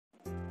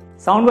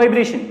Sound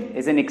vibration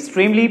is an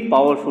extremely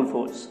powerful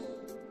force.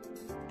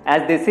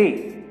 As they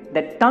say,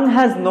 that tongue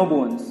has no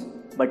bones,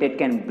 but it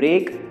can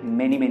break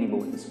many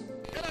bones.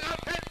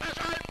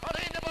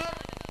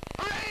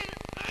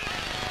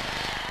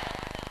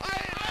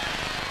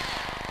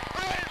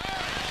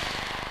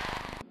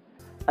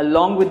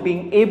 Along with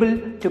being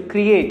able to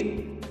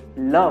create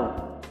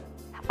love,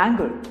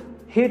 anger,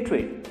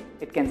 hatred,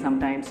 it can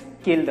sometimes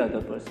kill the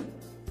other person.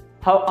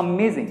 How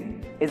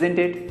amazing, isn't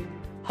it?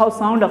 How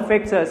sound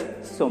affects us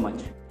so much.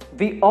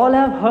 We all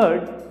have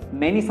heard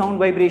many sound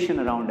vibration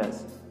around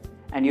us,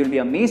 and you'll be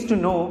amazed to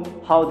know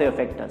how they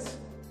affect us.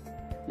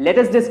 Let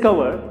us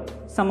discover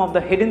some of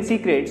the hidden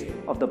secrets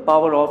of the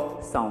power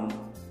of sound.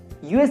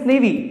 US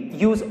Navy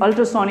use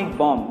ultrasonic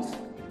bombs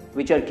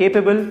which are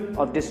capable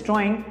of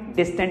destroying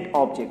distant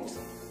objects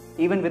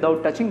even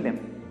without touching them.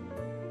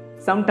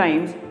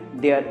 Sometimes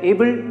they are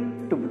able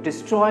to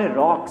destroy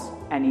rocks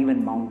and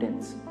even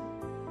mountains.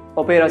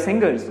 Opera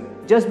singers,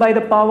 just by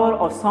the power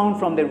of sound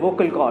from their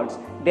vocal cords,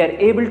 they are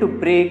able to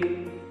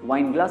break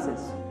wine glasses.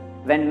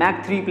 When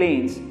Mach 3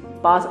 planes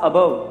pass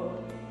above,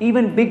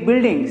 even big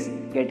buildings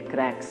get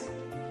cracks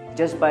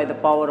just by the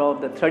power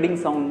of the thudding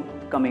sound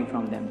coming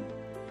from them.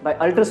 By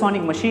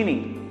ultrasonic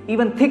machining,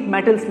 even thick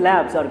metal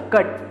slabs are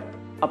cut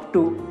up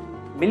to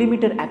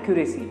millimeter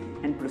accuracy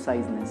and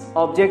preciseness.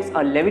 Objects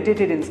are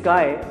levitated in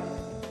sky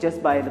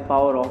just by the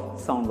power of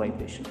sound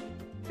vibration.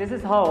 This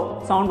is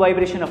how sound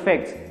vibration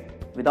affects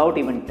without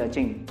even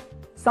touching.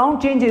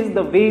 Sound changes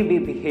the way we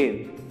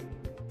behave.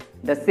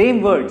 The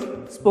same words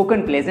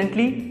spoken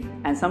pleasantly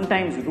and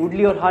sometimes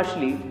rudely or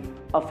harshly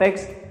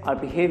affects our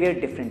behavior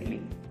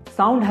differently.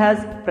 Sound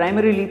has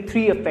primarily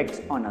three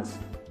effects on us.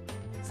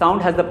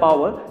 Sound has the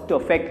power to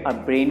affect our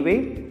brain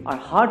wave, our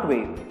heart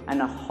wave,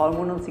 and our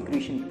hormonal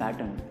secretion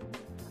pattern.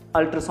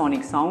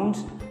 Ultrasonic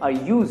sounds are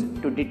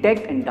used to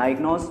detect and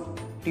diagnose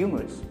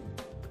tumors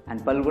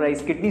and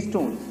pulverize kidney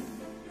stones.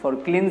 For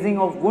cleansing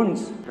of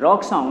wounds,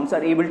 rock sounds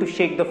are able to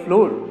shake the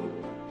floor.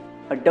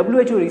 A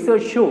WHO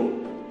research shows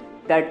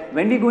that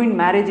when we go in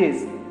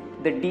marriages,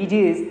 the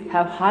DJs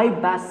have high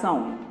bass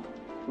sound,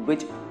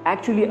 which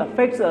actually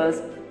affects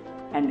us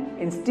and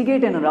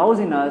instigate and arouse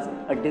in us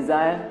a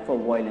desire for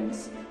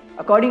violence.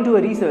 According to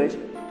a research,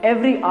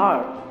 every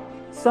hour,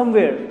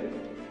 somewhere,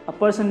 a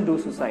person do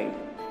suicide.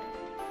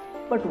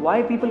 But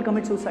why people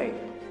commit suicide?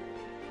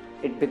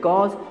 It's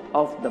because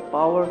of the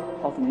power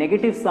of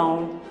negative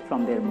sound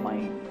from their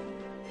mind.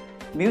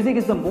 Music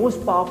is the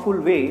most powerful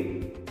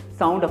way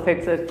sound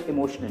affects us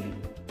emotionally.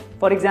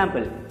 For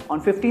example, on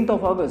 15th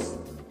of August,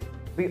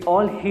 we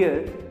all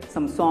hear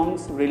some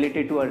songs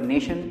related to our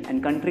nation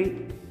and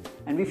country,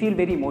 and we feel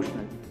very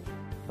emotional.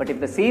 But if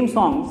the same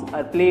songs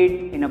are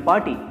played in a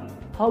party,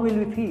 how will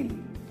we feel?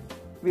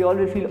 We all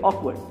will feel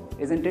awkward,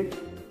 isn't it?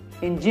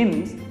 In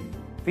gyms,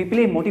 we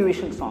play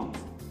motivational songs,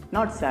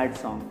 not sad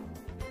songs.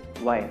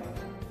 Why?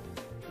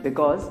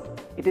 Because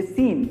it is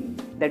seen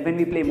that when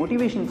we play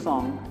motivational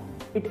songs,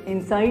 it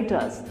incites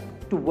us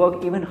to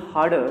work even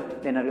harder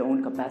than our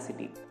own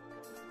capacity.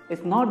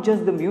 It's not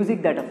just the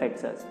music that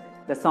affects us.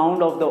 The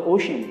sound of the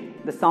ocean,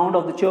 the sound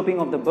of the chirping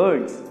of the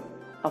birds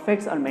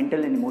affects our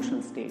mental and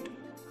emotional state.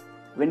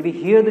 When we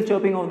hear the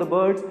chirping of the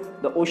birds,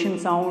 the ocean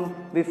sound,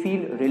 we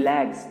feel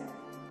relaxed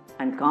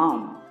and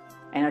calm,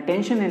 and our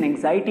tension and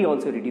anxiety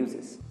also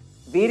reduces.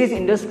 Various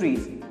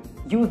industries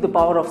use the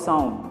power of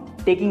sound,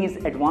 taking its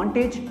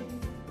advantage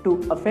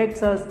to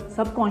affect us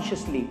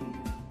subconsciously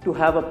to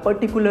have a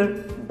particular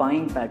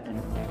buying pattern.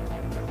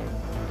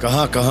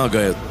 कहां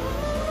गए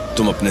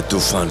तुम अपने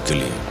तूफान के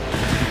लिए,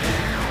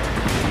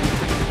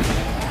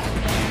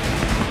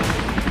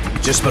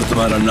 जिस पर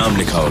तुम्हारा नाम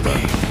लिखा होगा,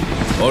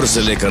 और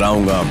उसे लेकर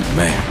आऊंगा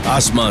मैं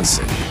आसमान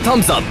से।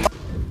 Thums up.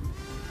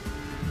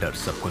 डर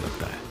सबको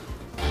लगता है,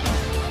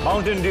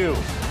 माउंटेन ड्यू,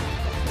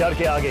 डर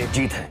के आगे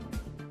जीत है।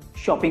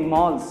 Shopping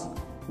malls,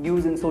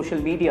 news and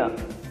social media,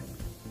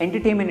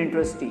 entertainment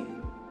industry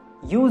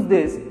use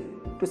this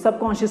to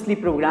subconsciously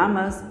program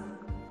us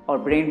or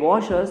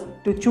brainwash us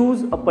to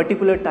choose a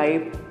particular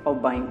type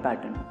of buying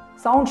pattern.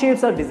 Sound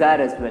shapes our desire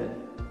as well.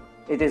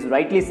 It is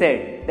rightly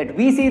said that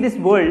we see this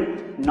world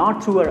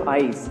not through our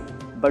eyes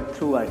but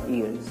through our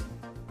ears.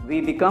 We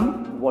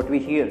become what we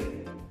hear.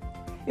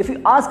 If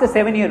you ask a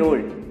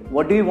 7-year-old,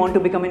 what do you want to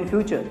become in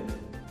future?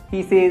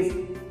 He says,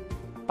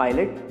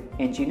 pilot,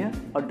 engineer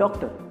or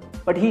doctor.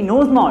 But he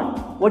knows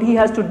not what he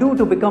has to do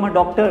to become a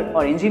doctor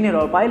or engineer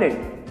or pilot.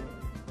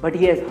 But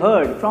he has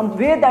heard from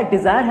where that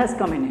desire has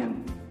come in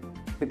him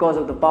because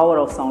of the power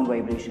of sound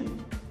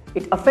vibration.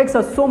 It affects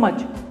us so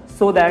much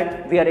so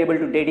that we are able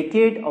to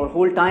dedicate our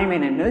whole time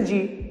and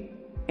energy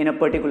in a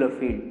particular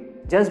field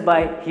just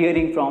by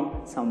hearing from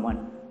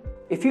someone.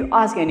 If you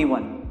ask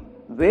anyone,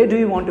 where do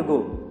you want to go?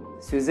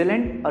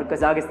 Switzerland or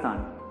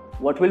Kazakhstan?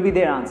 What will be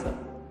their answer?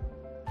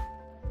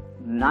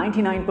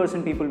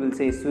 99% people will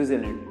say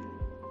Switzerland.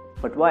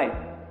 But why?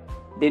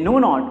 They know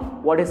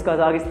not what is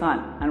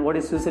Kazakhstan and what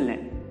is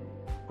Switzerland.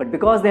 But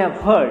because they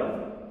have heard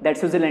that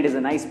Switzerland is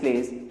a nice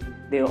place,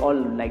 they all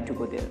like to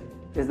go there.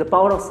 It's the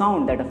power of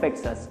sound that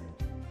affects us.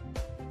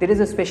 there is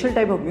a special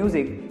type of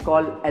music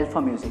called alpha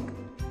music,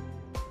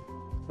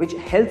 which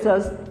helps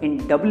us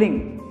in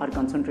doubling our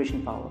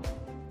concentration power.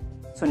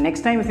 So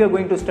next time if you are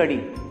going to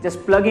study,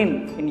 just plug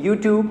in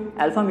YouTube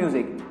alpha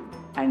music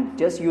and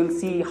just you'll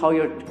see how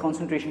your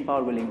concentration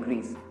power will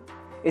increase.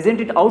 Isn't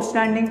it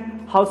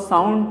outstanding how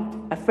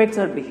sound affects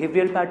our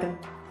behavioral pattern?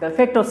 The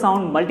effect of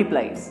sound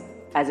multiplies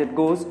as it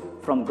goes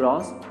from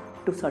gross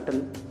to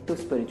subtle to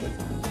spiritual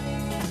sound.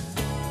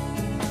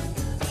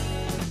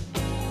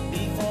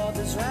 Before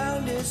this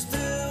round is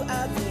through,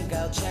 I think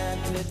I'll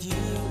chant with you.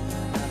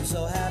 I'm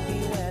so happy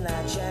when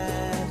I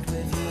chant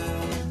with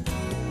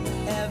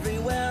you.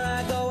 Everywhere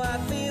I go I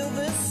feel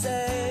the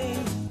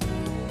same.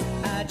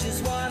 I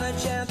just wanna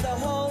chant the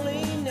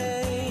holy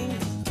name.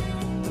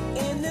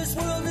 In this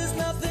world there's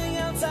nothing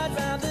else I'd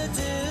rather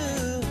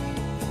do.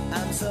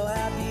 I'm so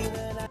happy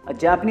when A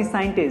Japanese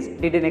scientist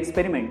did an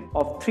experiment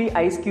of 3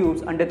 ice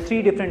cubes under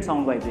 3 different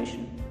sound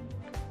vibrations.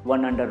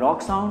 One under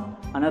rock sound,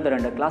 another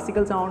under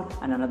classical sound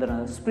and another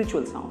under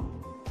spiritual sound.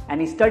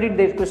 And he studied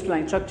their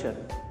crystalline structure.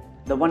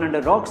 The one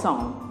under rock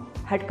sound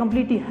had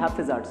completely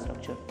haphazard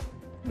structure.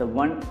 The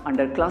one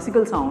under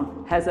classical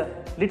sound has a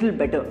little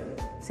better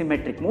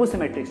more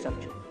symmetric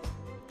structure.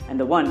 And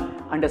the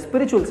one under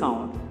spiritual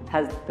sound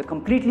has the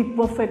completely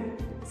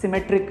perfect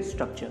symmetric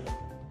structure.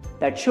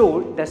 That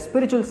showed that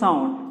spiritual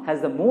sound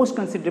has the most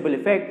considerable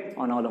effect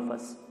on all of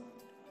us.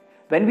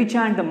 When we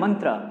chant the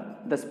mantra,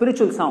 the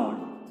spiritual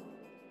sound,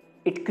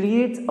 it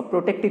creates a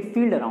protective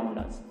field around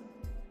us,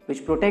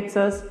 which protects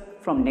us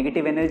from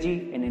negative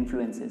energy and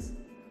influences.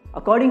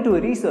 According to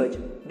research,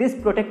 this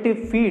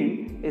protective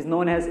field is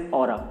known as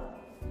aura.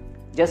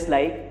 Just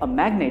like a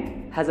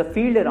magnet has a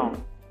field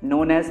around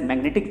known as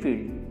magnetic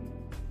field,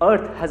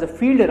 Earth has a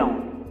field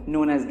around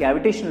known as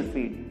gravitational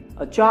field.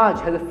 A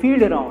charge has a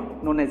field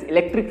around known as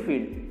electric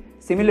field.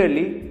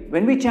 Similarly,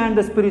 when we chant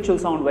the spiritual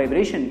sound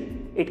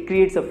vibration, it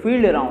creates a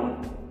field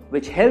around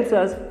which helps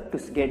us to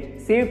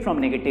get saved from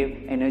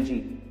negative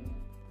energy.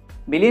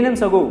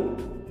 Millenniums ago,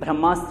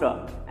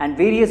 Brahmastra and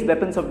various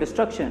weapons of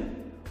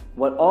destruction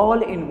were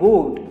all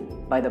invoked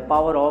by the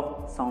power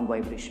of sound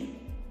vibration.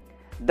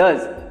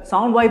 Thus,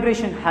 sound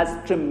vibration has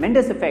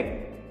tremendous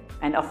effect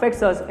and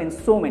affects us in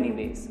so many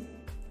ways.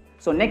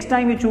 So next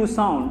time we choose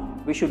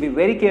sound, we should be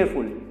very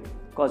careful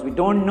because we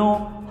don't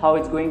know how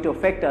it's going to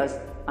affect us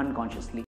unconsciously.